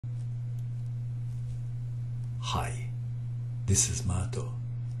Hi, this is Mato.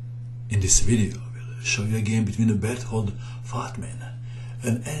 In this video I will show you a game between Berthold Fartmann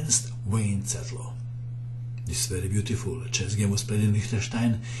and Ernst Weinzettel. This very beautiful chess game was played in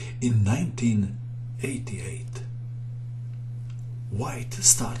Liechtenstein in 1988. White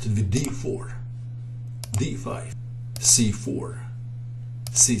started with d4, d5, c4,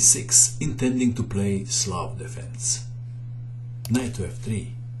 c6, intending to play Slav Defense. Knight to f3,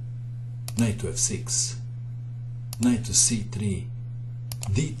 knight to f6, knight to c3,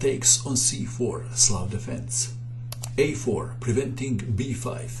 d takes on c4, Slav Defense, a4, preventing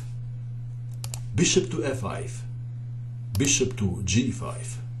b5, bishop to f5, bishop to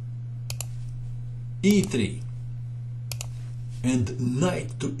g5, e3, and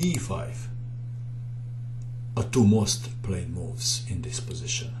knight to e5 are two most played moves in this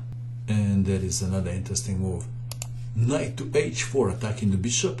position. And there is another interesting move, knight to h4, attacking the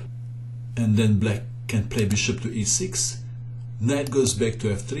bishop, and then black can play bishop to e6, knight goes back to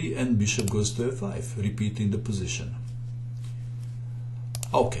f3, and bishop goes to f5, repeating the position.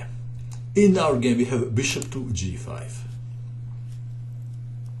 Okay, in our game we have bishop to g5,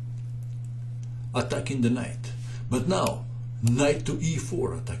 attacking the knight, but now knight to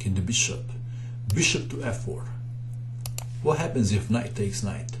e4, attacking the bishop, bishop to f4. What happens if knight takes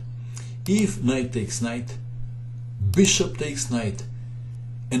knight? If knight takes knight, bishop takes knight,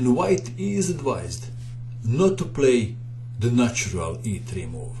 and white is advised not to play the natural e3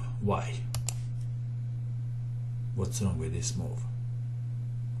 move. Why? What's wrong with this move?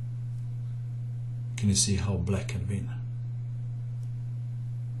 Can you see how black can win?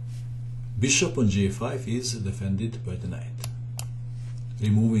 Bishop on g5 is defended by the knight.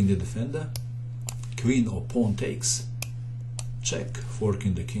 Removing the defender, queen or pawn takes, check,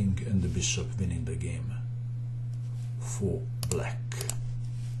 forking the king, and the bishop winning the game for black.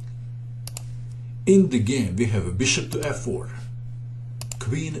 In the game we have a bishop to f4,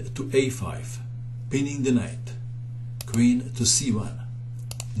 queen to a5, pinning the knight, queen to c1,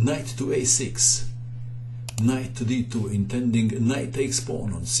 knight to a6, knight to d2, intending knight takes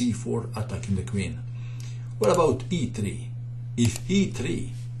pawn on c4, attacking the queen. What about e3? If e3,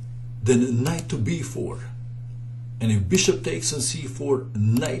 then knight to b4, and if bishop takes on c4,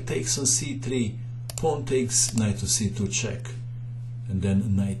 knight takes on c3, pawn takes, knight to c2, check, and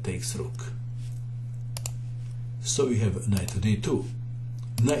then knight takes rook. So we have knight to d2,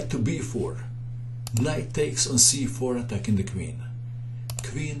 knight to b4, knight takes on c4, attacking the queen,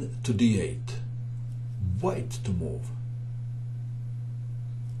 queen to d8, white to move.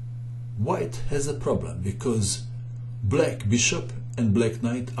 White has a problem because black bishop and black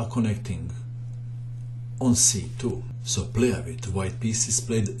knight are connecting on c2. So player with white pieces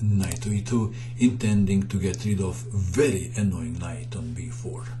played knight to e2, intending to get rid of very annoying knight on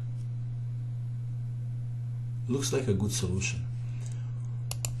b4. Looks like a good solution.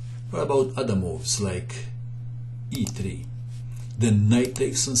 What about other moves like e3? Then knight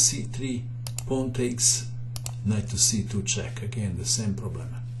takes on c3, pawn takes, knight to c2, check. Again the same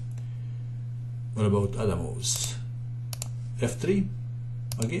problem. What about other moves? f3,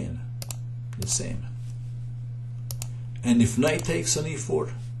 again the same. And if knight takes on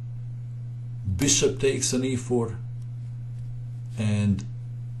e4, bishop takes on e4, and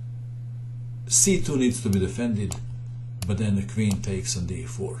c2 needs to be defended, but then the queen takes on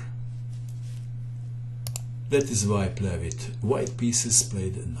d4. That is why player with white pieces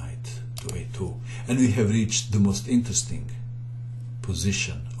played knight to a2, and we have reached the most interesting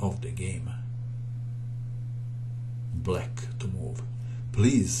position of the game. Black to move.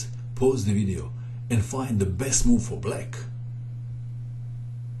 Please pause the video and find the best move for black.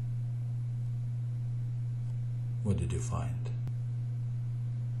 What did you find?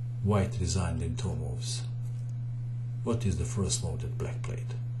 White resigned in two moves. What is the first move that black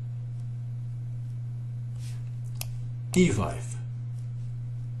played? e5.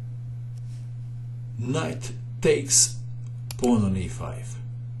 Knight takes pawn on e5.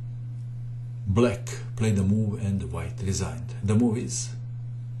 Black played the move and white resigned. The move is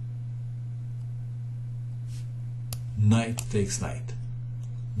knight takes knight.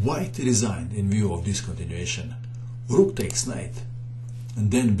 White resigned in view of this continuation. Rook takes knight, and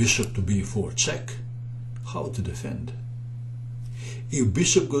then bishop to b4, check. How to defend? If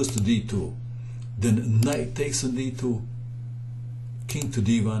bishop goes to d2, then knight takes on d2, king to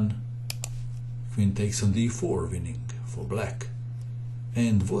d1, queen takes on d4, winning for black.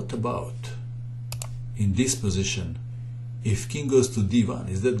 And what about in this position, if king goes to d1,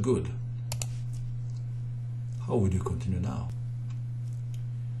 is that good? How would you continue now?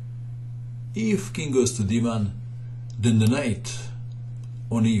 If king goes to d1, then the knight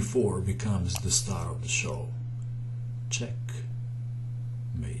on e4 becomes the star of the show. check,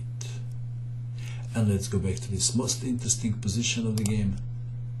 mate. And let's go back to this most interesting position of the game.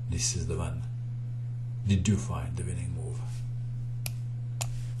 This is the one. Did you find the winning move?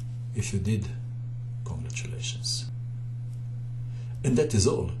 If you did, congratulations. And that is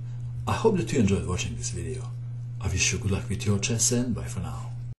all. I hope that you enjoyed watching this video. I wish you good luck with your chess and bye for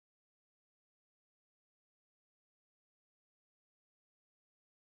now.